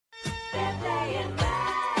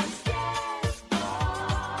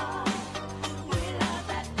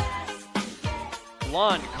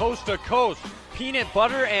Lund, coast to coast, peanut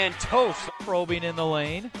butter and toast. Probing in the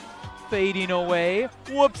lane, fading away.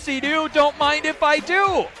 Whoopsie-doo, don't mind if I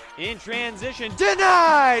do. In transition,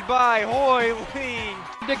 denied by Hoy Ling.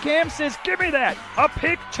 DeCam says, give me that. A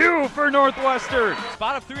pick 2 for Northwestern.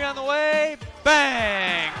 Spot of 3 on the way.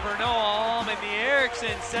 Bang for Noah Alm, and the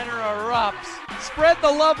Erickson Center erupts. Spread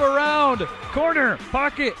the love around. Corner,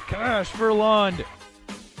 pocket, cash for Lund.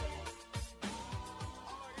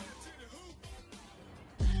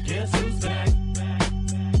 Guess who's back?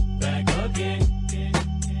 Back again.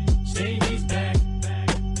 Shady's back.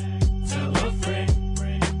 Tell a friend.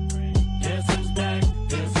 Guess who's back?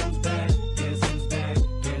 Guess who's back? Guess who's back?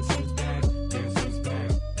 Guess who's back? Guess who's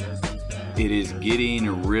back? Guess who's back? It is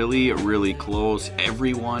getting really, really close.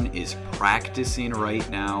 Everyone is practicing right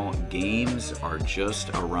now. Games are just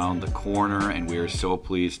around the corner, and we are so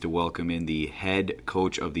pleased to welcome in the head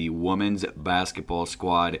coach of the women's basketball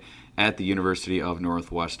squad at the University of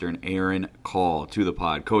Northwestern, Aaron Kahl, to the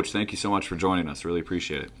pod. Coach, thank you so much for joining us. Really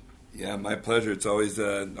appreciate it. Yeah, my pleasure. It's always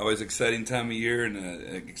exciting time of year, and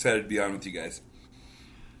excited to be on with you guys.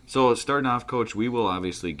 So starting off, Coach, we will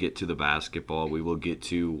obviously get to the basketball. We will get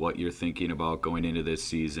to what you're thinking about going into this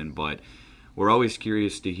season, but we're always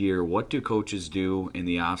curious to hear, what do coaches do in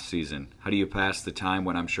the off season? How do you pass the time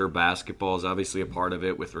when I'm sure basketball is obviously a part of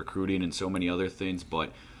it with recruiting and so many other things,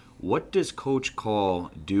 but what does Coach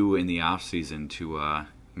Kahl do in the off season to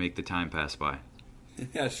make the time pass by?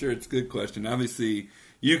 Yeah, sure. It's a good question. Obviously,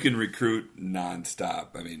 you can recruit nonstop.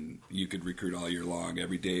 I mean, you could recruit all year long,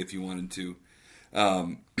 every day if you wanted to.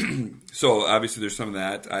 So obviously there's some of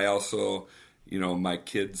that. I also, my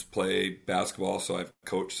kids play basketball, so I've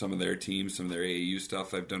coached some of their teams, some of their AAU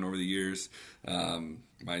stuff I've done over the years.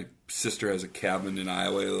 My sister has a cabin in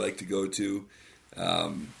Iowa I like to go to.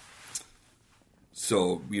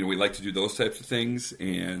 So, we like to do those types of things,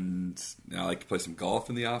 and I like to play some golf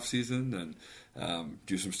in the off season and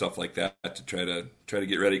do some stuff like that to try to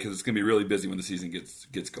get ready, because it's going to be really busy when the season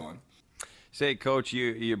gets going. Say, Coach,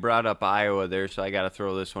 you brought up Iowa there, so I got to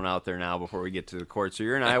throw this one out there now before we get to the court. So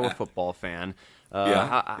you're an Iowa football fan.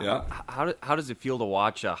 Yeah. How does it feel to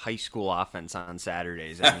watch a high school offense on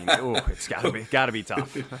Saturdays? I mean, it's gotta be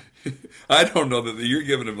tough. I don't know that you're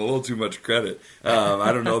giving them a little too much credit.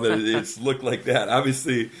 I don't know that it's looked like that.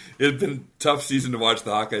 Obviously, it's been a tough season to watch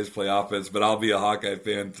the Hawkeyes play offense, but I'll be a Hawkeye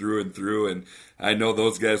fan through and through, and I know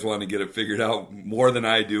those guys want to get it figured out more than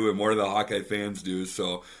I do and more than the Hawkeye fans do.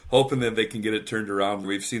 So hoping that they can get it turned around.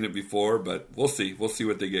 We've seen it before, but we'll see. We'll see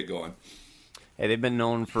what they get going. Hey, they've been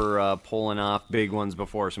known for pulling off big ones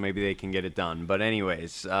before, so maybe they can get it done. But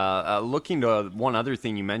anyways, looking to one other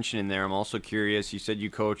thing you mentioned in there, I'm also curious. You said you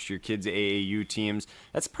coached your kids' AAU teams.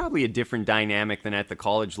 That's probably a different dynamic than at the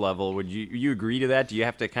college level. Would you agree to that? Do you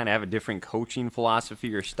have to kind of have a different coaching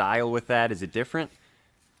philosophy or style with that? Is it different?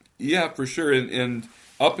 Yeah, for sure. And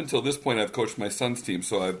up until this point, I've coached my son's team,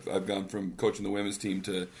 so I've gone from coaching the women's team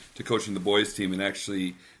to coaching the boys' team. And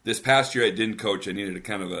actually, this past year I didn't coach. I needed a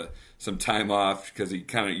kind of some time off, because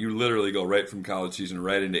you literally go right from college season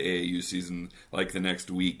right into AAU season like the next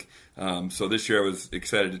week. So this year I was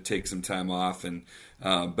excited to take some time off,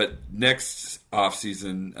 but next off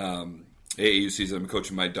season, AAU season, I'm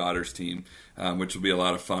coaching my daughter's team, which will be a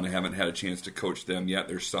lot of fun. I haven't had a chance to coach them yet.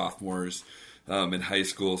 They're sophomores in high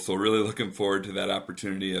school, so really looking forward to that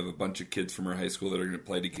opportunity of a bunch of kids from our high school that are going to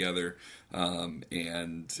play together.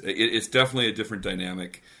 And it's definitely a different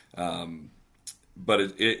dynamic. But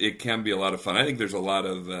it can be a lot of fun. I think there's a lot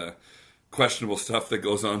of questionable stuff that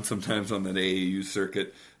goes on sometimes on the AAU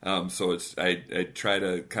circuit. So I try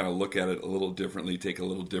to kind of look at it a little differently, take a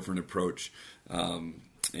little different approach,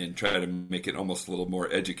 and try to make it almost a little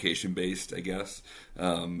more education-based, I guess.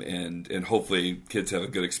 And hopefully kids have a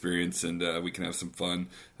good experience, and we can have some fun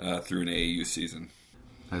through an AAU season.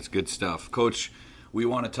 That's good stuff. Coach, we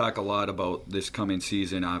want to talk a lot about this coming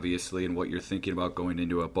season, obviously, and what you're thinking about going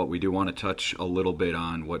into it, but we do want to touch a little bit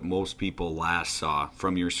on what most people last saw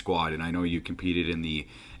from your squad. And I know you competed in the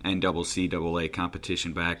NCCAA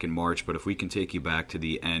competition back in March, but if we can take you back to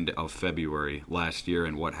the end of February last year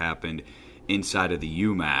and what happened inside of the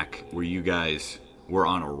UMAC, where you guys were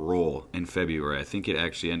on a roll in February. I think it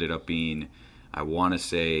actually ended up being, I want to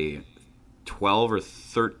say, 12 or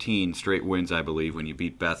 13 straight wins, I believe, when you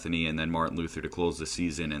beat Bethany and then Martin Luther to close the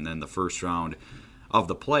season, and then the first round of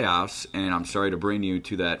the playoffs. And I'm sorry to bring you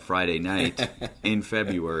to that Friday night in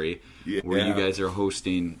February where you guys are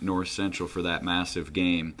hosting North Central for that massive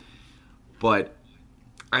game. But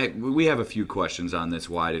we have a few questions on this,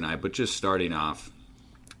 Wyatt and I, but just starting off,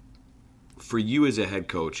 for you as a head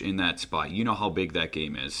coach in that spot, you know how big that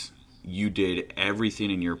game is. you did everything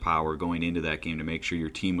in your power going into that game to make sure your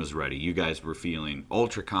team was ready. You guys were feeling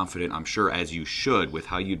ultra confident, I'm sure, as you should, with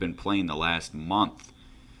how you'd been playing the last month.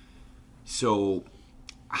 So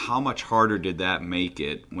how much harder did that make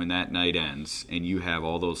it when that night ends and you have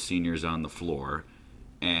all those seniors on the floor?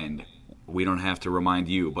 And we don't have to remind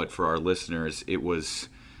you, but for our listeners, it was,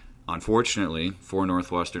 unfortunately, for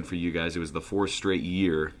Northwestern, for you guys, it was the fourth straight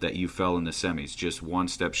year that you fell in the semis, just one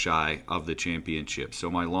step shy of the championship. So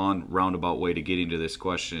my long roundabout way to getting to this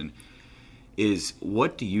question is,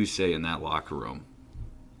 what do you say in that locker room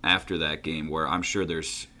after that game, where I'm sure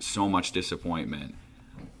there's so much disappointment,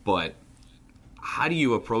 but how do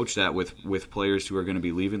you approach that with players who are going to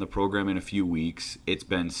be leaving the program in a few weeks? It's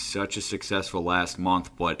been such a successful last month,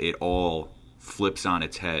 but it all flips on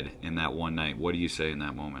its head in that one night. What do you say in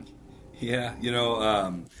that moment? Yeah,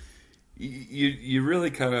 you really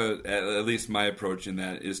kind of, at least my approach in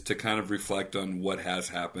that is to kind of reflect on what has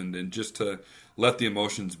happened and just to let the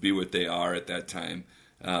emotions be what they are at that time.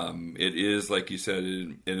 It is, like you said,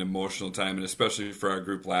 an emotional time, and especially for our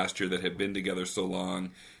group last year that had been together so long,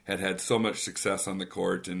 had so much success on the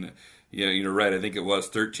court, and you're right. I think it was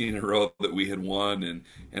 13 in a row that we had won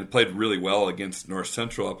and played really well against North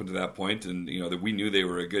Central up until that point, and that we knew they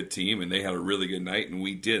were a good team and they had a really good night and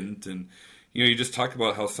we didn't, and you just talk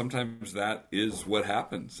about how sometimes that is what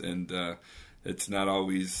happens, and it's not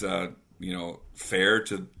always fair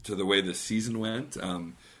to the way the season went.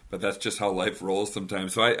 But that's just how life rolls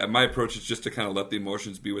sometimes. So my approach is just to kind of let the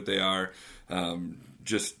emotions be what they are.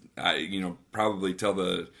 Probably tell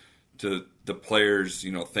the players,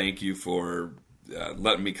 thank you for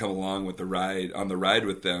letting me come along with the ride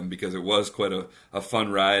with them, because it was quite a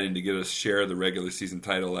fun ride, and to get us share the regular season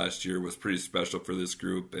title last year was pretty special for this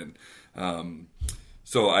group. And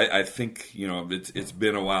so I think it's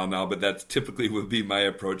been a while now, but that typically would be my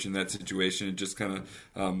approach in that situation, and just kind of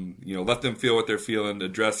let them feel what they're feeling,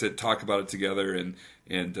 address it, talk about it together, and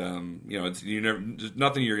it's there's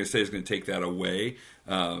nothing you're going to say is going to take that away,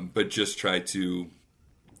 but just try to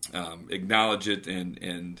acknowledge it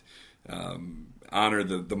and honor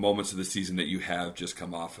the moments of the season that you have just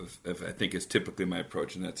come off of. I think is typically my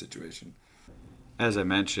approach in that situation. As I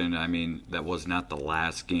mentioned, that was not the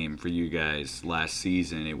last game for you guys last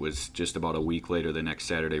season. It was just about a week later, the next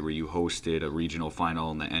Saturday, where you hosted a regional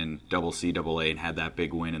final in the NCAA and had that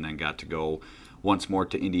big win, and then got to go once more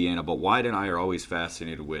to Indiana. But Wyatt and I are always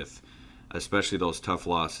fascinated with, especially those tough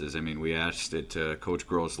losses. We asked it to Coach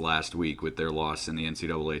Gross last week with their loss in the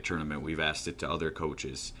NCAA tournament. We've asked it to other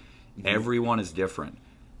coaches. Mm-hmm. Everyone is different.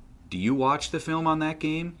 Do you watch the film on that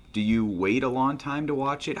game? Do you wait a long time to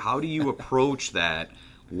watch it? How do you approach that,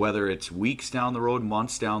 whether it's weeks down the road,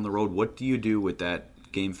 months down the road? What do you do with that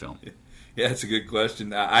game film? Yeah, that's a good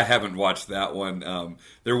question. I haven't watched that one.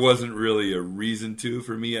 There wasn't really a reason to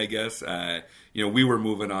for me, I guess. We were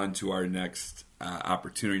moving on to our next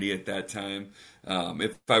opportunity at that time.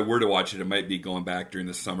 If I were to watch it, it might be going back during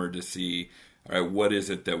the summer to see, all right, what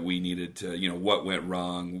is it that we needed to, what went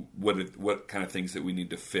wrong? What kind of things that we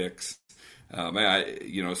need to fix? Some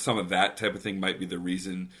of that type of thing might be the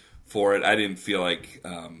reason for it. I didn't feel like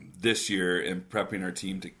this year in prepping our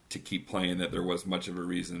team to keep playing that there was much of a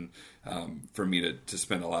reason for me to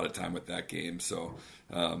spend a lot of time with that game. So,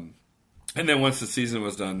 and then once the season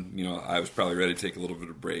was done, I was probably ready to take a little bit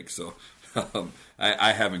of break. So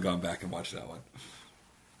I haven't gone back and watched that one.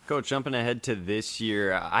 Coach, jumping ahead to this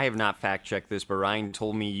year, I have not fact-checked this, but Ryan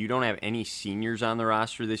told me you don't have any seniors on the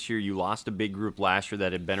roster this year. You lost a big group last year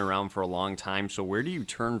that had been around for a long time. So where do you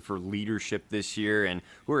turn for leadership this year, and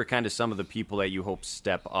who are kind of some of the people that you hope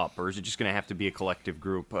step up? Or is it just going to have to be a collective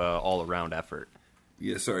group, all-around effort?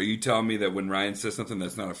 Yeah, so are you telling me that when Ryan says something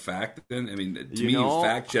that's not a fact, then? To me, you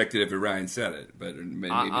fact-checked it if Ryan said it, but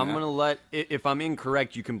maybe I'm going to if I'm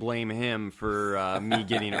incorrect, you can blame him for me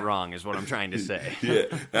getting it wrong, is what I'm trying to say. Yeah,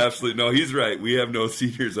 absolutely. No, he's right. We have no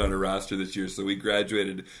seniors on our roster this year, so we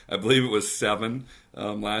graduated, I believe it was 7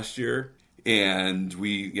 last year, and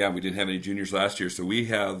we didn't have any juniors last year, so we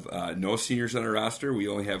have no seniors on our roster. We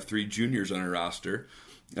only have 3 juniors on our roster.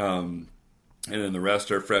 And then the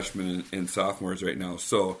rest are freshmen and sophomores right now.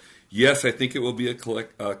 So, yes, I think it will be a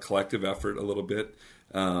collective effort a little bit.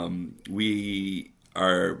 We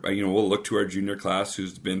are, we'll look to our junior class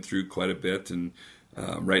who's been through quite a bit. And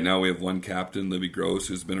right now we have one captain, Libby Gross,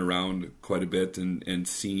 who's been around quite a bit and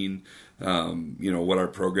seen, what our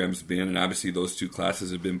program's been. And obviously those 2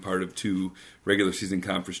 classes have been part of 2 regular season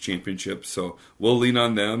conference championships. So we'll lean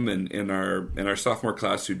on them and our sophomore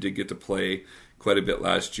class who did get to play quite a bit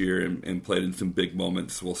last year and played in some big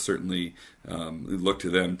moments. We'll certainly look to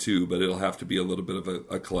them too, but it'll have to be a little bit of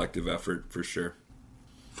a collective effort for sure.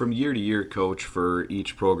 from year to year, Coach, for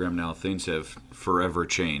each program now, things have forever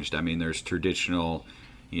changed. I mean, there's traditional,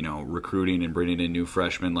 recruiting and bringing in new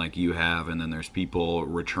freshmen like you have, and then there's people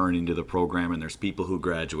returning to the program, and there's people who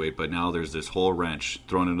graduate. But now there's this whole wrench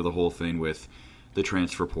thrown into the whole thing with the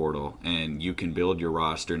transfer portal, and you can build your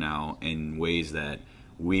roster now in ways that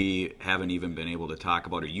we haven't even been able to talk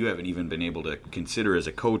about, or you haven't even been able to consider as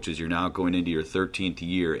a coach, as you're now going into your 13th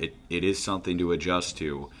year. It is something to adjust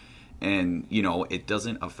to. And, it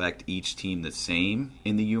doesn't affect each team the same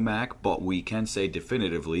in the UMAC, but we can say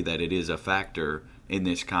definitively that it is a factor in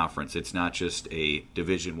this conference. It's not just a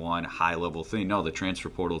Division I high-level thing. No, the transfer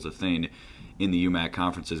portal is a thing in the UMAC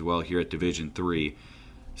conference as well here at Division III.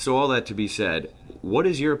 So all that to be said, what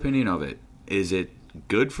is your opinion of it? Is it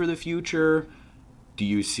good for the future? Do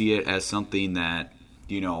you see it as something that,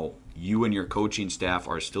 you and your coaching staff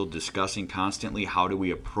are still discussing constantly? How do we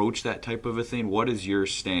approach that type of a thing? What is your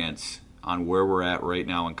stance on where we're at right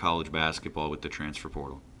now in college basketball with the transfer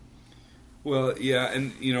portal? Well, yeah,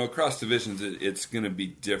 and across divisions, it's going to be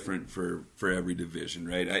different for every division,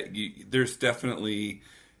 right? There's definitely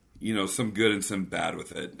some good and some bad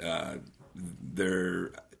with it.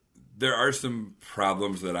 There are some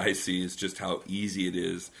problems that I see is just how easy it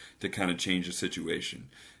is to kind of change a situation.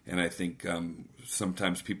 And I think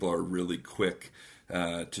sometimes people are really quick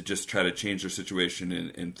to just try to change their situation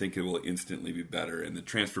and think it will instantly be better. And the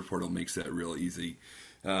transfer portal makes that real easy.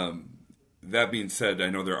 That being said, I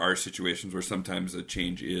know there are situations where sometimes a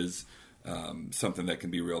change is something that can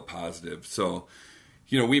be real positive. So,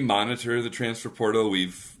 we monitor the transfer portal.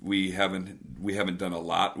 We haven't done a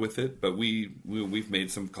lot with it, but we've made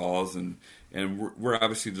some calls, and we're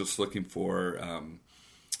obviously just looking for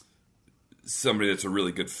somebody that's a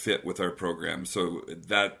really good fit with our program. So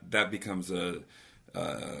that becomes a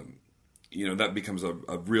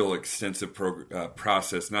real extensive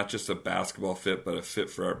process, not just a basketball fit, but a fit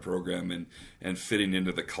for our program and fitting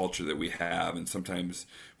into the culture that we have. And sometimes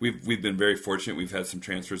we've been very fortunate. We've had some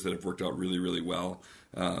transfers that have worked out really, really well.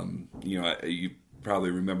 You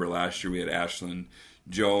probably remember last year we had Ashlyn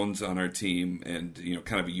Jones on our team, and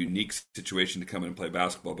kind of a unique situation to come in and play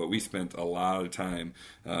basketball. But we spent a lot of time,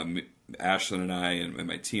 Ashlyn and I and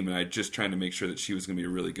my team and I, just trying to make sure that she was going to be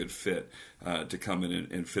a really good fit to come in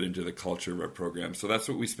and fit into the culture of our program. So that's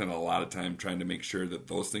what we spent a lot of time trying to make sure that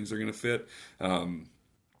those things are going to fit. And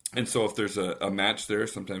so if there's a match there,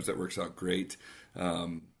 sometimes that works out great.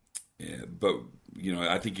 But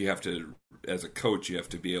I think you have to, as a coach, you have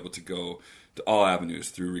to be able to go to all avenues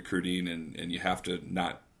through recruiting, and you have to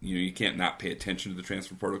not, you can't not pay attention to the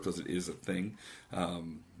transfer portal because it is a thing.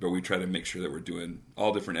 But we try to make sure that we're doing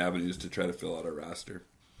all different avenues to try to fill out our roster.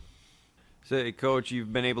 So, Coach,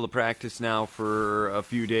 you've been able to practice now for a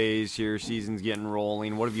few days here. Season's getting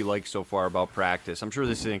rolling. What have you liked so far about practice? I'm sure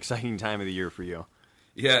this is an exciting time of the year for you.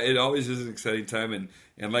 Yeah, it always is an exciting time,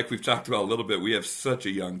 and like we've talked about a little bit, we have such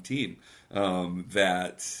a young team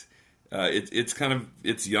that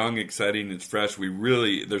it's young, exciting, it's fresh.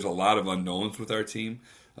 There's a lot of unknowns with our team,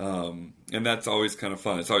 and that's always kind of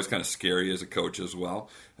fun. It's always kind of scary as a coach as well,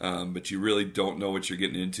 but you really don't know what you're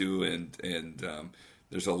getting into, and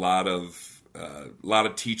there's a lot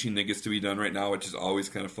of teaching that gets to be done right now, which is always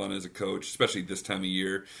kind of fun as a coach, especially this time of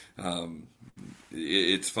year.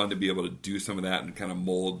 It's fun to be able to do some of that and kind of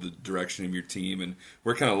mold the direction of your team. And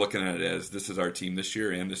we're kind of looking at it as this is our team this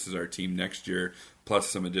year and this is our team next year, plus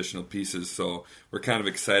some additional pieces. So we're kind of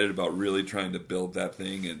excited about really trying to build that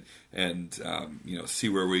thing and see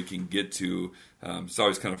where we can get to. It's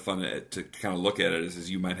always kind of fun to kind of look at it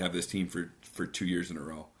as you might have this team for 2 years in a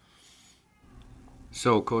row.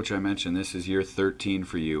 So, Coach, I mentioned this is year 13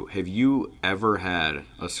 for you. Have you ever had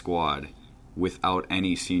a squad without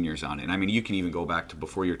any seniors on it? And I mean, you can even go back to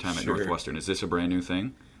before your time at Sure. Northwestern. Is this a brand new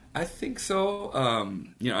thing? I think so.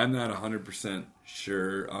 I'm not 100%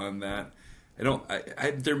 sure on that.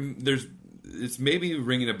 It's maybe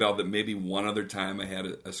ringing a bell that maybe one other time I had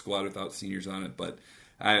a squad without seniors on it, but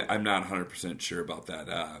I'm not 100% sure about that.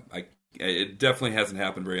 It definitely hasn't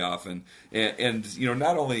happened very often. And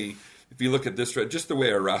not only if you look at this, just the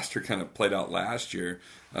way our roster kind of played out last year,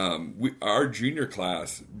 our junior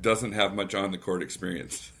class doesn't have much on the court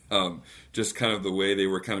experience. Just kind of the way they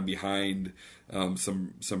were kind of behind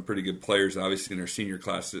some pretty good players, obviously, in our senior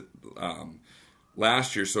class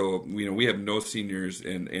last year. So we have no seniors,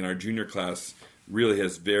 and our junior class really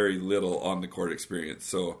has very little on the court experience.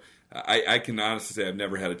 So I can honestly say I've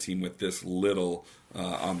never had a team with this little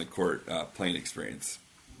on the court playing experience.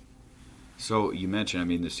 So you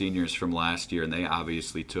mentioned, the seniors from last year, and they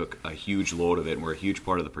obviously took a huge load of it and were a huge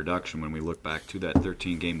part of the production when we look back to that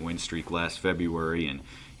 13-game win streak last February, and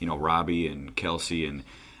Robbie and Kelsey and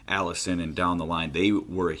Allison and down the line. They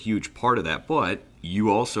were a huge part of that. But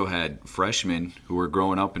you also had freshmen who were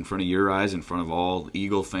growing up in front of your eyes, in front of all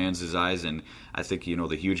Eagle fans' eyes. And I think,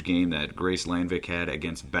 the huge game that Grace Landvik had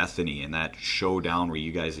against Bethany and that showdown where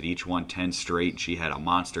you guys had each won 10 straight. She had a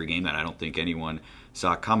monster game that I don't think anyone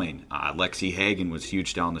saw coming. Lexi Hagan was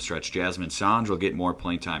huge down the stretch. Jasmine Sanj will get more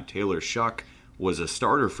playing time. Taylor Shuck was a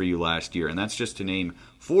starter for you last year. And that's just to name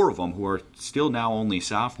 4 of them who are still now only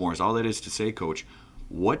sophomores. All that is to say, Coach,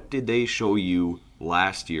 what did they show you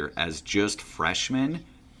last year as just freshmen?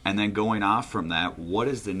 And then going off from that, what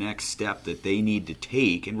is the next step that they need to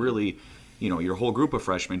take? And really, your whole group of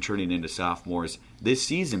freshmen turning into sophomores this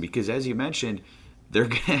season. Because as you mentioned, they're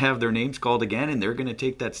going to have their names called again, and they're going to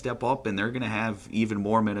take that step up, and they're going to have even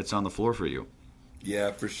more minutes on the floor for you.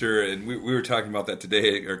 Yeah, for sure. And we were talking about that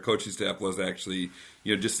today. Our coaching staff was actually,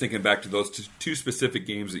 just thinking back to those two specific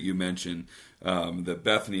games that you mentioned, the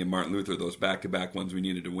Bethany and Martin Luther, those back-to-back ones we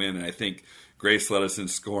needed to win. And I think Grace led us in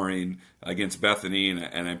scoring against Bethany,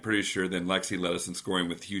 and I'm pretty sure then Lexi led us in scoring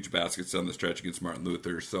with huge baskets on the stretch against Martin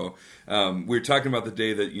Luther. So we were talking about the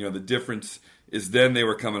day that, the difference is then they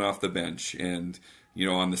were coming off the bench, and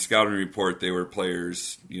on the scouting report, they were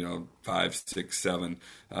players, 5, 6, 7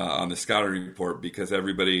 on the scouting report because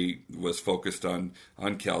everybody was focused on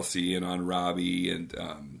Kelsey and on Robbie and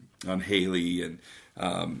on Haley.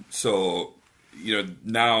 And so,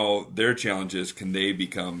 now their challenge is, can they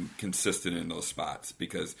become consistent in those spots?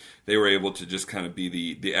 Because they were able to just kind of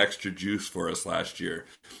be the extra juice for us last year.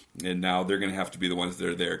 And now they're going to have to be the ones that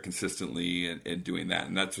are there consistently and doing that.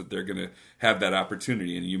 And that's what they're going to have that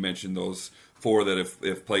opportunity. And you mentioned those 4 that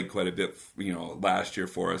have played quite a bit, last year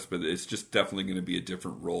for us, but it's just definitely going to be a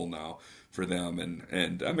different role now for them.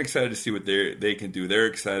 And I'm excited to see what they can do. They're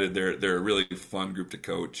excited. They're a really fun group to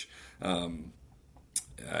coach.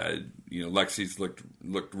 Lexi's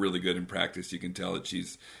looked really good in practice. You can tell that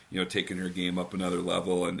she's, taking her game up another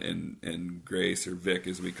level, and Grace, or Vic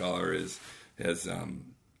as we call her, has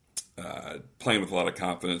playing with a lot of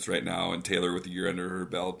confidence right now, and Taylor with a year under her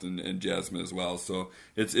belt, and Jasmine as well. So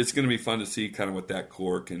it's going to be fun to see kind of what that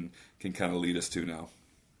core can kind of lead us to now.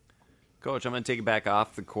 Coach, I'm going to take it back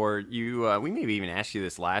off the court. We maybe even asked you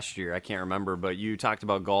this last year. I can't remember, but you talked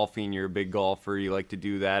about golfing. You're a big golfer. You like to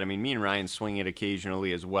do that. I mean, me and Ryan swing it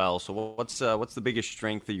occasionally as well. So what's the biggest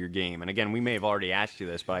strength of your game? And again, we may have already asked you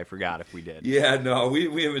this, but I forgot if we did. Yeah, no,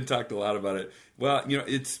 we haven't talked a lot about it. Well,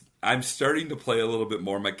 I'm starting to play a little bit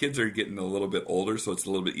more. My kids are getting a little bit older, so it's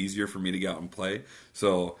a little bit easier for me to get out and play.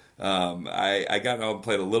 So I got out and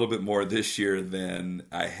played a little bit more this year than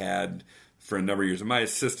I had for a number of years. And my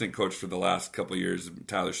assistant coach for the last couple of years,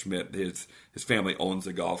 Tyler Schmidt, his family owns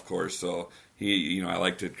a golf course, so he, I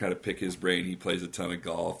like to kind of pick his brain. He plays a ton of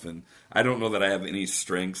golf, and I don't know that I have any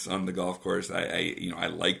strengths on the golf course. I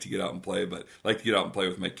like to get out and play, but I like to get out and play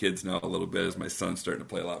with my kids now a little bit as my son's starting to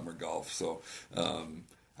play a lot more golf. So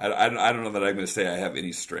I don't know that I'm going to say I have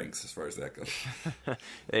any strengths as far as that goes.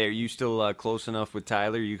 Hey, are you still close enough with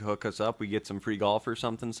Tyler? You hook us up, we get some free golf or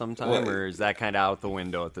something sometime, or is that kind of out the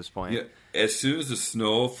window at this point? Yeah, as soon as the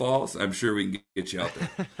snow falls, I'm sure we can get you out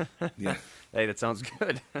there. Yeah. Hey, that sounds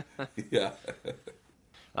good. Yeah.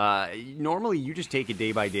 Normally, you just take it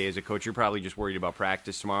day by day as a coach. You're probably just worried about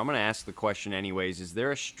practice tomorrow. I'm going to ask the question anyways. Is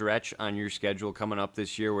there a stretch on your schedule coming up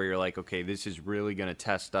this year where you're like, okay, this is really going to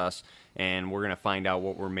test us, and we're going to find out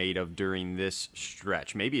what we're made of during this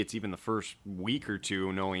stretch? Maybe it's even the first week or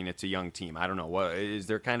two, knowing it's a young team. I don't know. Is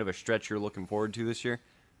there kind of a stretch you're looking forward to this year?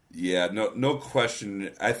 Yeah, no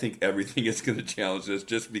question. I think everything is going to challenge us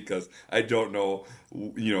just because I don't know.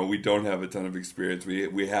 We don't have a ton of experience.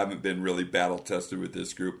 We haven't been really battle tested with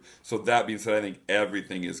this group. So that being said, I think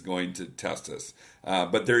everything is going to test us.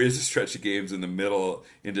 But there is a stretch of games in the middle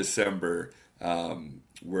in December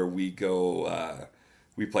where we go.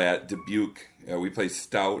 We play at Dubuque. We play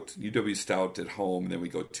Stout, UW Stout at home, and then we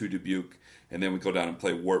go to Dubuque, and then we go down and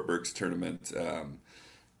play Wartburg's tournament.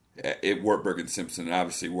 At Wartburg and Simpson, and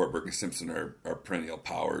obviously Wartburg and Simpson are perennial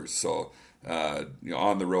powers. So,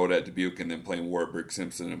 on the road at Dubuque and then playing Wartburg,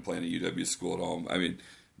 Simpson, and playing a UW school at home. I mean,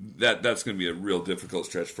 that's going to be a real difficult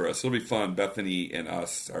stretch for us. It'll be fun. Bethany and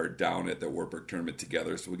us are down at the Wartburg tournament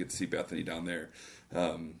together, so we get to see Bethany down there.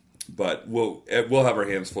 But we'll have our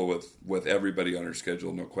hands full with everybody on our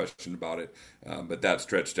schedule, no question about it. But that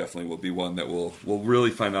stretch definitely will be one that we'll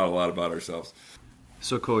really find out a lot about ourselves.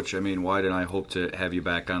 So, Coach, Wyatt and I hope to have you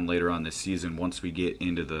back on later on this season once we get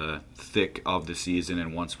into the thick of the season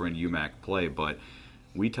and once we're in UMAC play. But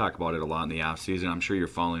we talk about it a lot in the offseason. I'm sure you're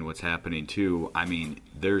following what's happening, too.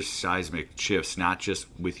 There's seismic shifts, not just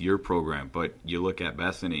with your program, but you look at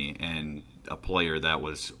Bethany, and a player that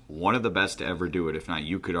was one of the best to ever do it. If not,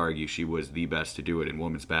 you could argue she was the best to do it in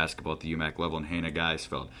women's basketball at the UMAC level, and Hannah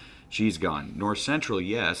Geisfeld. She's gone. North Central,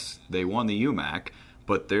 yes, they won the UMAC,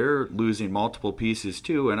 but they're losing multiple pieces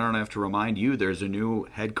too, and I don't have to remind you, there's a new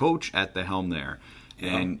head coach at the helm there.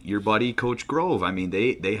 And your buddy, Coach Grove, I mean,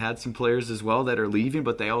 they had some players as well that are leaving,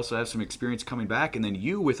 but they also have some experience coming back. And then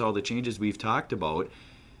you, with all the changes we've talked about,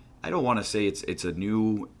 I don't want to say it's a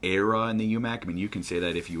new era in the UMAC. I mean, you can say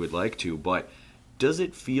that if you would like to, but does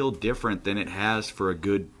it feel different than it has for a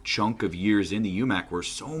good chunk of years in the UMAC, where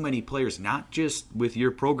so many players, not just with your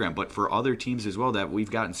program, but for other teams as well, that we've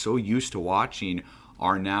gotten so used to watching,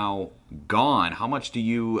 are now gone? How much do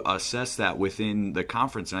you assess that within the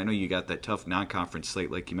conference? And I know you got that tough non-conference slate,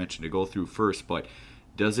 like you mentioned, to go through first, but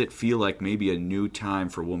does it feel like maybe a new time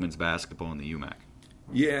for women's basketball in the UMAC?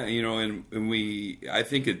 Yeah, and I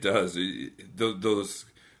think it does.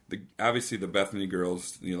 Obviously the Bethany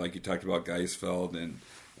girls, like you talked about, Geisfeld and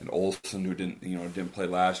Olson, who didn't play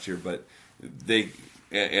last year, but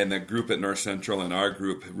and the group at North Central and our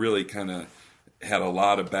group really kind of had a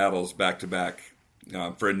lot of battles back to back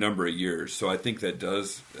for a number of years. So I think that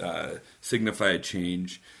does signify a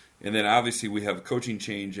change. And then obviously we have a coaching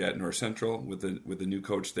change at North Central with a new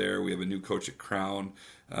coach there. We have a new coach at Crown.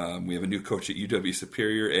 We have a new coach at UW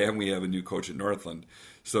Superior, and we have a new coach at Northland.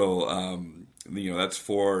 So that's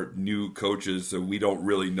 4 new coaches. So we don't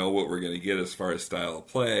really know what we're going to get as far as style of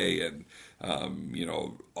play and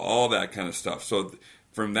all that kind of stuff. So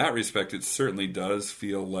from that respect, it certainly does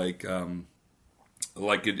feel like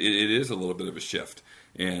it is a little bit of a shift,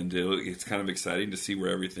 and it's kind of exciting to see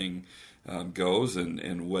where everything goes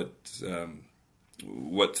and what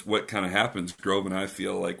kind of happens. Grove and I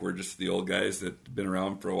feel like we're just the old guys that have been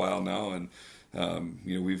around for a while now, and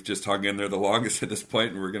we've just hung in there the longest at this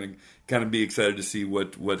point, and we're going to kind of be excited to see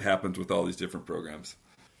what happens with all these different programs.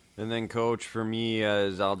 And then, Coach, for me,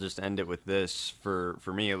 I'll just end it with this, for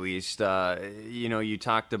me at least. You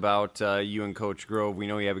talked about you and Coach Grove. We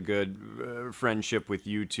know you have a good friendship with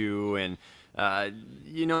you two. And,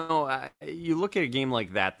 you look at a game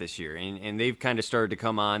like that this year, and they've kind of started to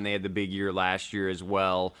come on. They had the big year last year as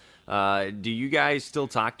well. Do you guys still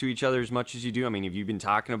talk to each other as much as you do? I mean, have you been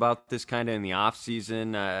talking about this kind of in the off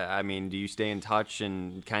season? Do you stay in touch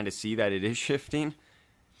and kind of see that it is shifting?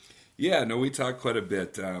 Yeah, no, we talk quite a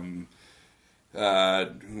bit. I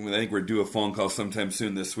think we're due a phone call sometime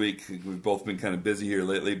soon this week. We've both been kind of busy here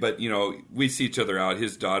lately, but we see each other out.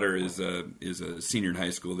 His daughter is a senior in high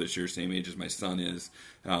school this year, same age as my son is.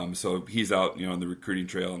 So he's out, on the recruiting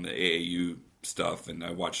trail and the AAU stuff, and I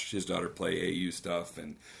watch his daughter play AAU stuff,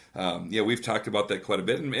 and we've talked about that quite a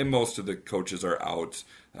bit. And most of the coaches are out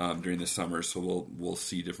during the summer, so we'll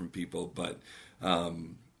see different people, but.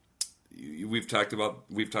 We've talked about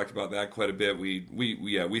that quite a bit.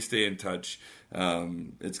 We stay in touch. It's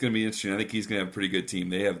going to be interesting. I think he's going to have a pretty good team.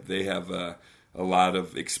 They have a lot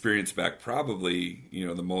of experience back. Probably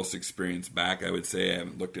the most experienced back, I would say. I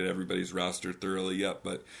haven't looked at everybody's roster thoroughly yet,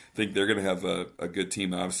 but I think they're going to have a good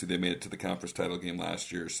team. Obviously, they made it to the conference title game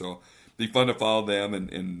last year, so it'll be fun to follow them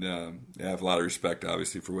and have a lot of respect,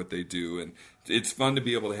 obviously, for what they do. And it's fun to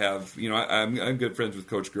be able to have. I'm good friends with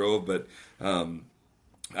Coach Grove, but.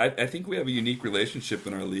 I think we have a unique relationship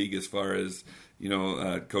in our league as far as,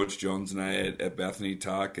 Coach Jones and I at Bethany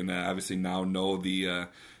talk, and obviously now know the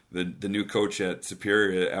new coach at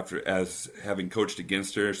Superior as having coached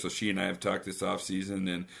against her. So she and I have talked this off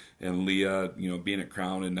season, and Leah, being at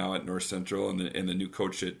Crown and now at North Central, and the new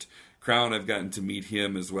coach at Crown, I've gotten to meet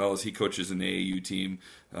him as well as he coaches an AAU team.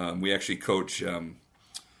 We actually coach.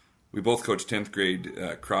 We both coach 10th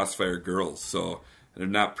grade Crossfire girls, so. They're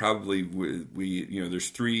not probably there's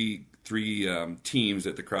three teams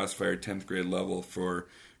at the Crossfire 10th grade level for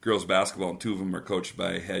girls basketball, and 2 of them are coached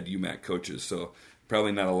by head UMAC coaches. So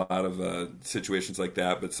probably not a lot of situations like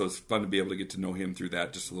that, but so it's fun to be able to get to know him through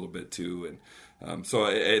that just a little bit too. And so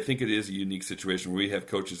I think it is a unique situation where we have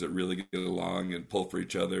coaches that really get along and pull for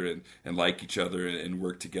each other and like each other and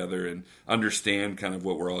work together and understand kind of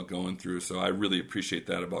what we're all going through. So I really appreciate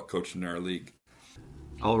that about coaching in our league.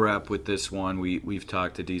 I'll wrap with this one. We've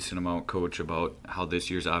talked a decent amount, Coach, about how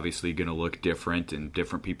this year's obviously going to look different, and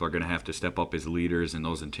different people are going to have to step up as leaders and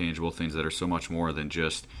those intangible things that are so much more than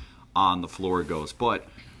just on the floor goes. But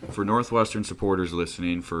for Northwestern supporters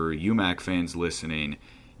listening, for UMAC fans listening,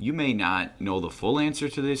 you may not know the full answer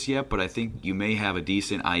to this yet, but I think you may have a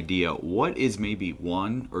decent idea. What is maybe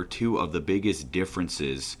 1 or 2 of the biggest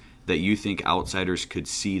differences that you think outsiders could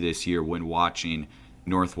see this year when watching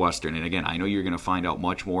Northwestern? And again, I know you're going to find out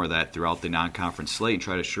much more of that throughout the non-conference slate and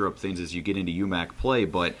try to shore up things as you get into UMAC play,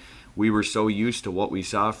 but we were so used to what we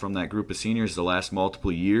saw from that group of seniors the last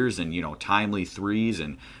multiple years, and timely threes,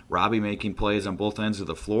 and Robbie making plays on both ends of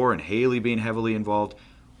the floor, and Haley being heavily involved.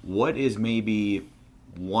 What is maybe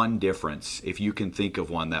one difference, if you can think of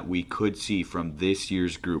one, that we could see from this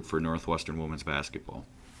year's group for Northwestern women's basketball?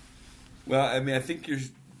 Well, I mean, I think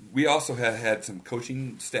we also have had some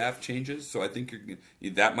coaching staff changes, so I think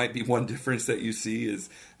that might be one difference that you see is,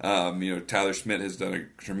 Tyler Schmidt has done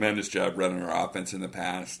a tremendous job running our offense in the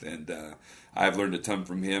past, and I've learned a ton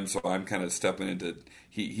from him, so I'm kind of stepping into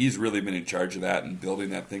he's really been in charge of that and building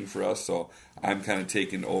that thing for us, so I'm kind of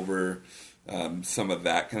taking over some of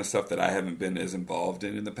that kind of stuff that I haven't been as involved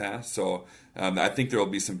in the past. So I think there will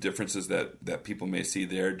be some differences that people may see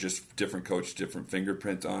there, just different coach, different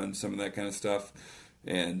fingerprint on some of that kind of stuff.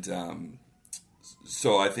 And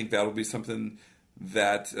so I think that'll be something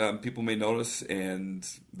that people may notice, and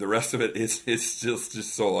the rest of it is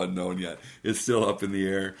just so unknown yet. It's still up in the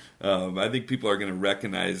air. I think people are going to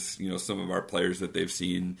recognize some of our players that they've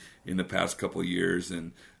seen in the past couple of years,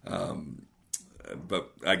 and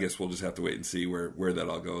but I guess we'll just have to wait and see where that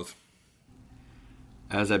all goes.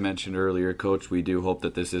 As I mentioned earlier, Coach, we do hope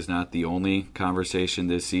that this is not the only conversation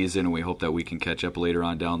this season, and we hope that we can catch up later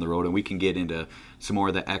on down the road, and we can get into some more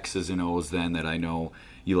of the X's and O's then that I know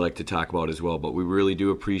you like to talk about as well. But we really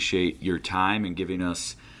do appreciate your time and giving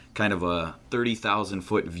us kind of a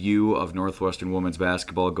 30,000-foot view of Northwestern women's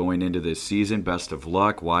basketball going into this season. Best of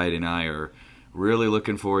luck. Wyatt and I are really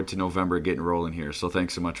looking forward to November getting rolling here, so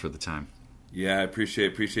thanks so much for the time. Yeah, I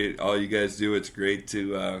appreciate all you guys do. It's great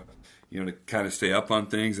to to kind of stay up on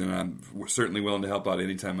things, and I'm certainly willing to help out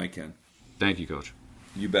anytime I can. Thank you, Coach.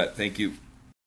 You bet. Thank you.